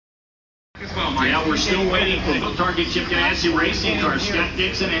Yeah, we're still waiting for the Target Chip Ganassi racing car. Scott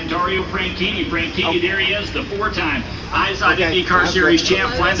Dixon and Dario Franchitti. Franchitti, there he is, the four-time IZOD IndyCar Series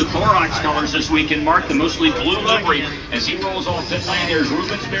champ, flying the Clorox colors this weekend. Mark, the mostly blue livery, as he rolls off pit lane. There's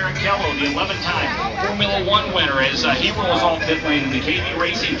Rubens Barrichello, the 11-time Formula One winner, as he rolls off pit lane in the KB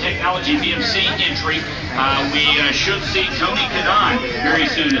Racing Technology BMC entry. We should see Tony Kanaan very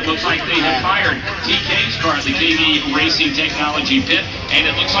soon. It looks like they have fired TK's car at the KB Racing Technology pit, and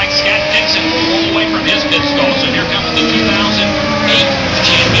it looks like Scott Dixon will roll away from his pit stall. So here comes the 2008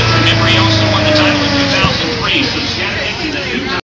 champion. Remember, he also won the title